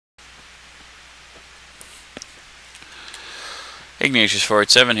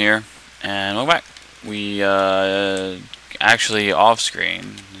Ignatius487 here, and welcome back. We actually off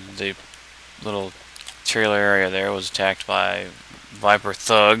screen, the little trailer area there was attacked by Viper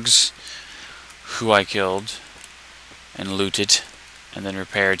thugs, who I killed and looted, and then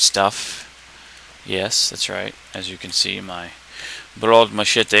repaired stuff. Yes, that's right. As you can see, my broad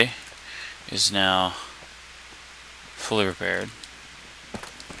machete is now fully repaired.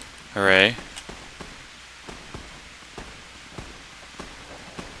 Hooray.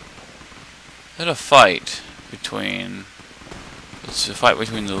 It's a fight between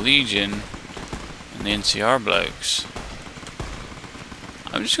the Legion and the NCR blokes.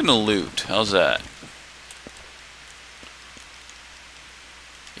 I'm just gonna loot. How's that?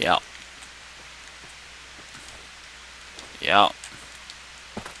 Yeah. Yeah.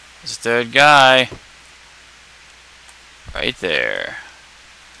 There's a third guy. Right there.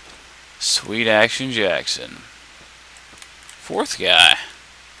 Sweet Action Jackson. Fourth guy.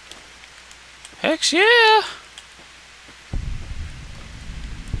 Heck yeah!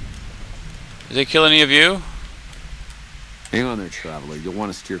 Did they kill any of you? Hang on there, traveler. You'll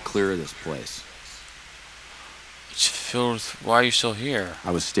want to steer clear of this place. It's filled with... Why are you still here?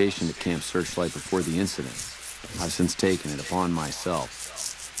 I was stationed at Camp Searchlight before the incident. I've since taken it upon myself.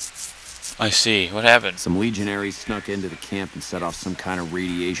 I see. What happened? Some legionaries snuck into the camp and set off some kind of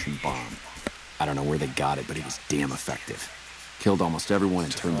radiation bomb. I don't know where they got it, but it was damn effective. Killed almost everyone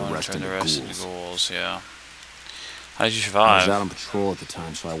and turned the rest into ghouls. Yeah. How did you I survive? was out on patrol at the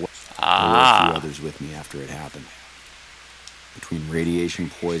time, so there were a few others with me after it happened. Between radiation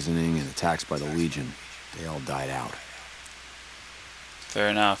poisoning and attacks by the Legion, they all died out. Fair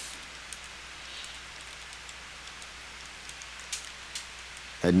enough.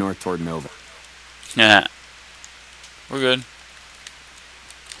 Head north toward Nova. Yeah. We're good.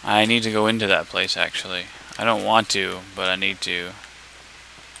 I need to go into that place, actually. I don't want to, but I need to.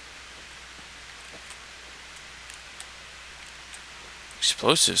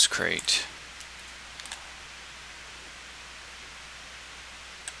 Explosives crate.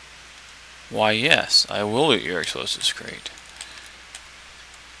 Why, yes, I will loot your explosives crate.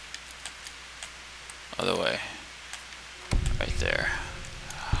 Other way. Right there.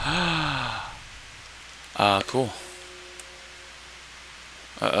 Cool.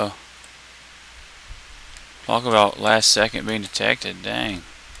 Uh-oh. Talk about last second being detected. Dang.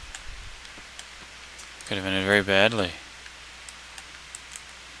 Could have ended very badly.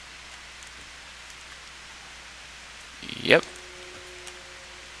 Yep.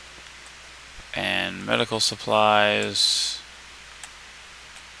 And medical supplies.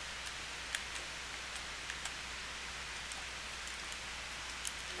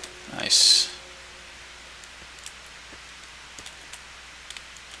 Nice.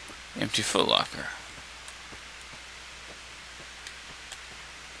 Empty footlocker.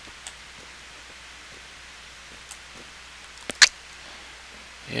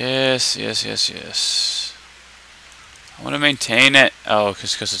 Yes, yes, yes, yes. I want to maintain it. Oh,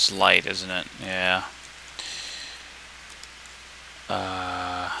 because it's light, isn't it? Yeah.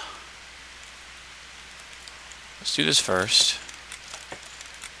 Let's do this first.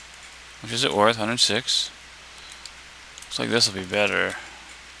 Which is it worth? 106. Looks like this will be better.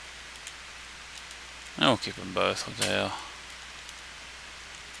 I will keep them both. What the hell?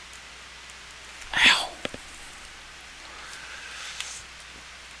 Ow.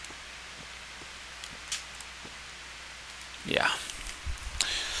 Yeah.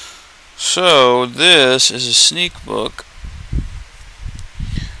 So this is a sneak book.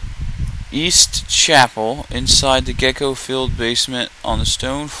 East Chapel, inside the gecko-filled basement on the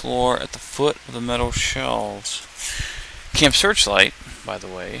stone floor at the foot of the metal shelves. Camp Searchlight, by the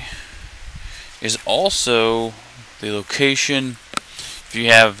way, is also the location, if you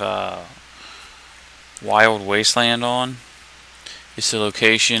have Wild Wasteland on, it's the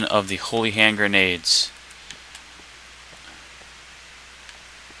location of the Holy Hand Grenades.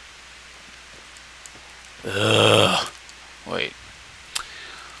 Ugh. Wait.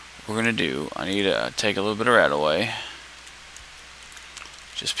 What we're gonna do, I need to take a little bit of rat away.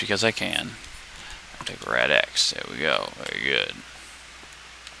 Just because I can. I'll take rat X. There we go. Very good.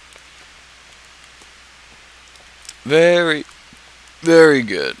 Very, very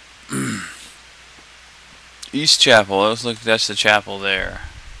good. East Chapel. Let's look. That's the chapel there.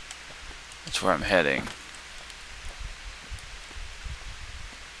 That's where I'm heading.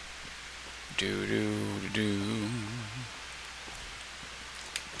 Do do do.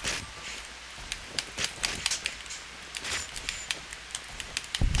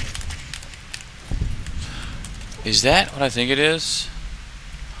 Is that what I think it is?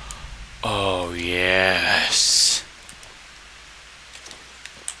 Oh, yes.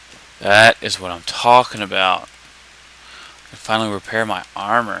 That is what I'm talking about. I can finally repair my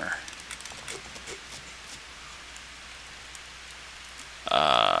armor.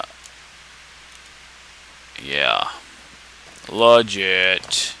 Yeah.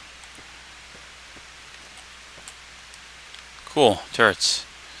 Legit. Cool. Turrets.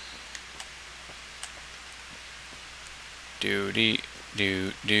 Doody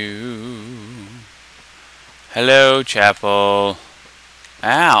doo doo. Hello, Chapel.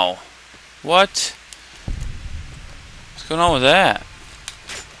 Ow. What? What's going on with that?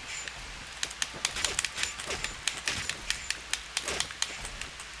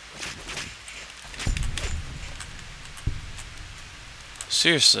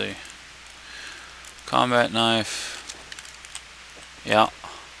 Seriously. Combat knife. Yeah.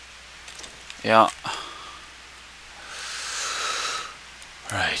 Yeah.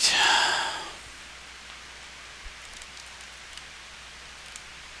 Right.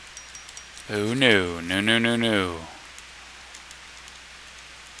 Oh no. No, no, no, no.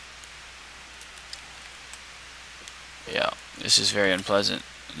 Yeah. This is very unpleasant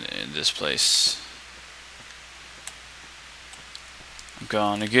in this place. I'm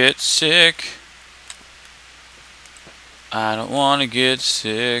gonna get sick. I don't want to get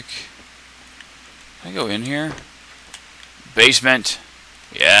sick. Can I go in here? Basement.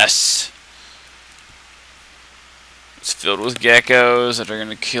 Yes. It's filled with geckos that are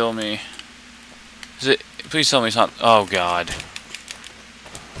gonna kill me. Is it? Please tell me it's not. Oh God.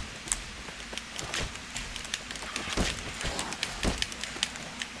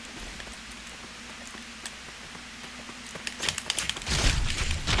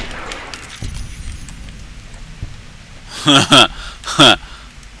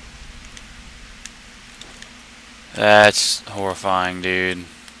 That's horrifying, dude.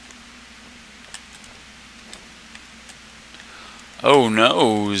 Oh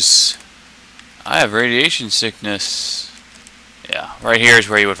noes. I have radiation sickness. Yeah, right here is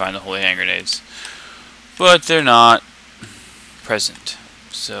where you would find the holy hand grenades. But they're not present.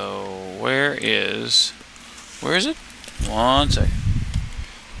 So where is it? One second.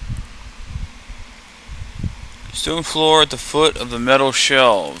 Stone floor at the foot of the metal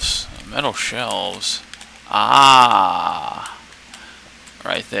shelves. Metal shelves. Ah,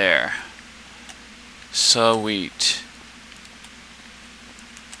 right there. Sweet.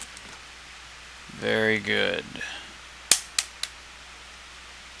 Very good.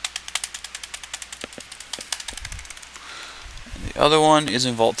 And the other one is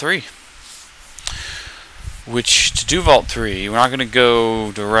in Vault 3. Which, to do Vault 3, we're not going to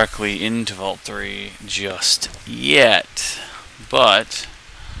go directly into Vault 3 just yet. But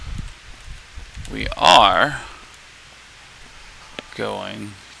we are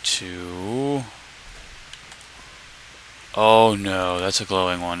going to... Oh no, that's a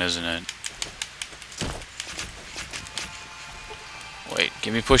glowing one, isn't it? Wait,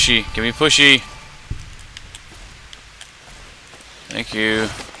 give me pushy, give me pushy. Thank you.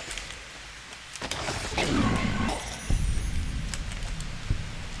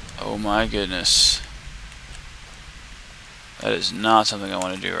 Oh my goodness. That is not something I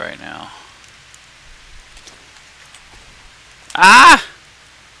want to do right now. Ah!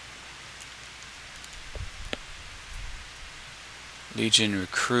 Legion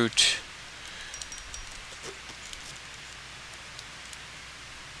recruit.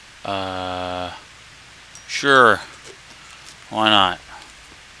 Sure. Why not?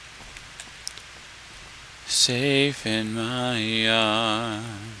 Safe in my arms.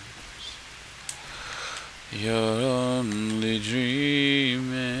 You're only dreaming.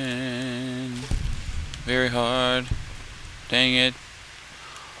 Very hard. Dang it.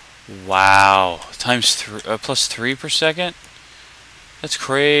 Wow. Times plus 3 per second? That's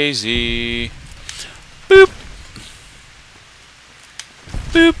crazy. Boop.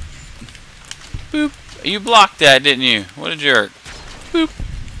 Boop. Boop. You blocked that, didn't you? What a jerk. Boop.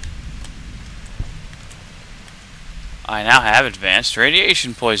 I now have advanced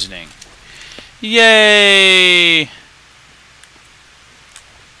radiation poisoning. Yay!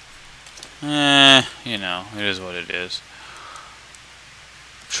 You know, it is what it is.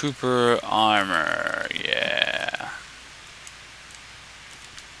 Trooper armor, yeah.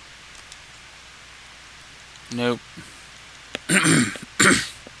 Nope.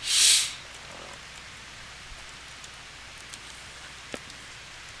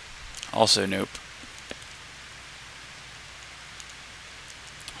 Also nope.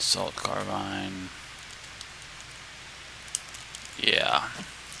 Assault carbine. Yeah.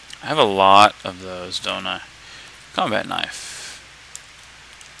 I have a lot of those, don't I? Combat knife.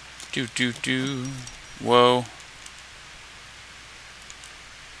 Do do do. Whoa.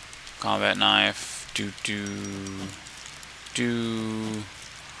 Combat knife. Do.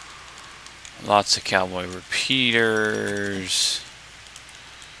 Lots of cowboy repeaters.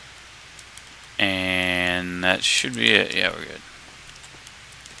 And that should be it. Yeah, we're good.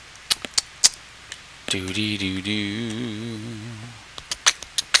 Do.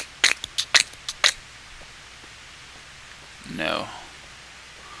 No.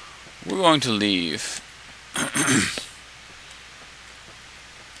 We're going to leave.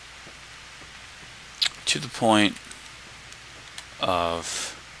 To the point of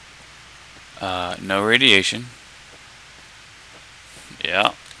no radiation.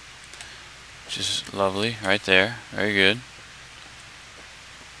 Yeah. Which is lovely right there. Very good.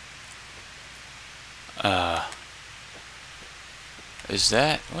 Is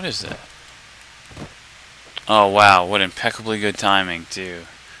that? What is that? Oh wow, what impeccably good timing too.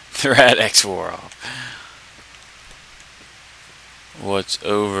 They're at X-World. What's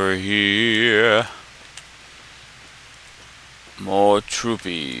over here? More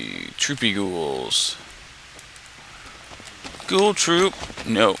troopy ghouls. Ghoul troop.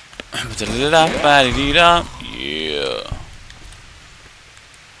 No. Yeah.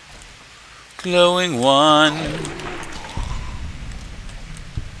 Glowing one.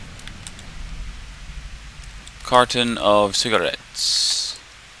 Carton of cigarettes.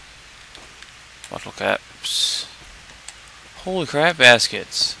 Bottle caps. Holy crap,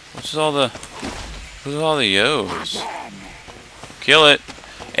 baskets. What's all the yos? Kill it.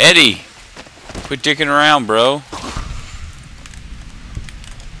 Eddie! Quit dicking around, bro.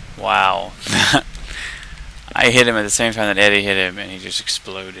 Wow. I hit him at the same time that Eddie hit him, and he just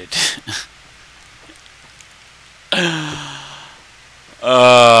exploded.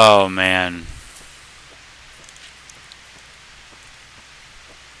 Oh, man.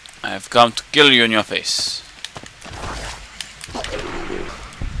 I've come to kill you in your face.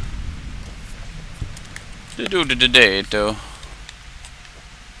 Though.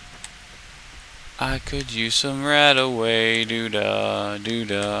 I could use some rat away, doo-da.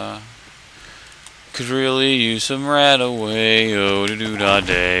 Could really use some rat away, oh doo-da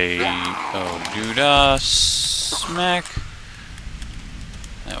day. Oh doo-da smack.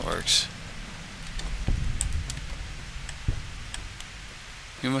 That works.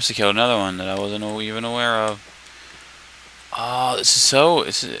 We must have killed another one that I wasn't even aware of. Oh, this is so...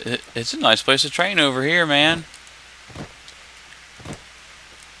 It's a nice place to train over here, man.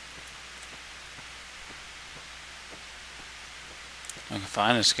 I can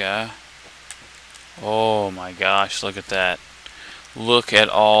find this guy. Oh my gosh, look at that. Look at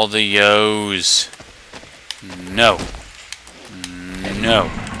all the yos. No. No.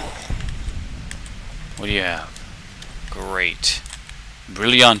 What do you have? Great.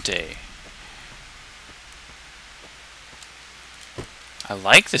 Brillante. I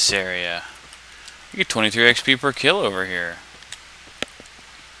like this area. You get 23 XP per kill over here.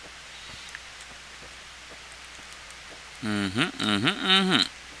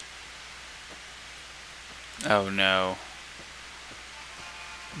 Oh no.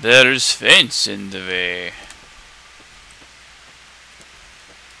 There's fence in the way.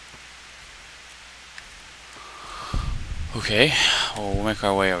 Okay, well, we'll make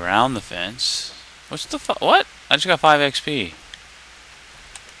our way around the fence. What's the what? I just got 5 XP.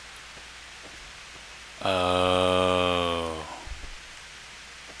 Oh.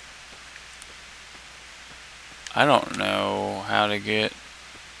 I don't know how to get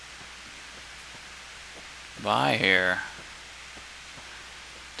by here.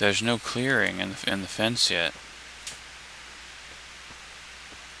 There's no clearing in the fence yet.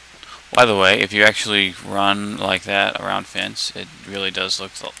 By the way, if you actually run like that around fence, it really does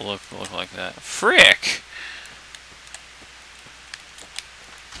look like that. Frick!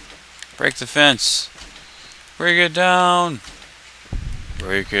 Break the fence. Break it down.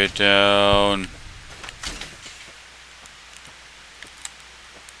 Break it down.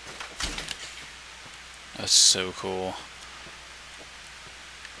 That's so cool.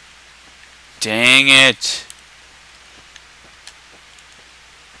 Dang it.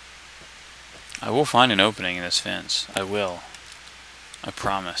 I will find an opening in this fence. I will. I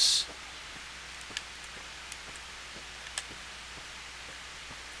promise.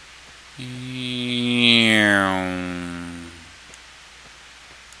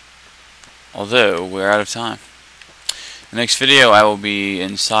 Although, we're out of time. The next video I will be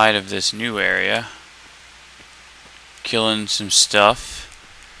inside of this new area, killing some stuff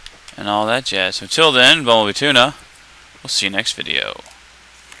and all that jazz. So until then, Bumblebee Tuna, we'll see you next video.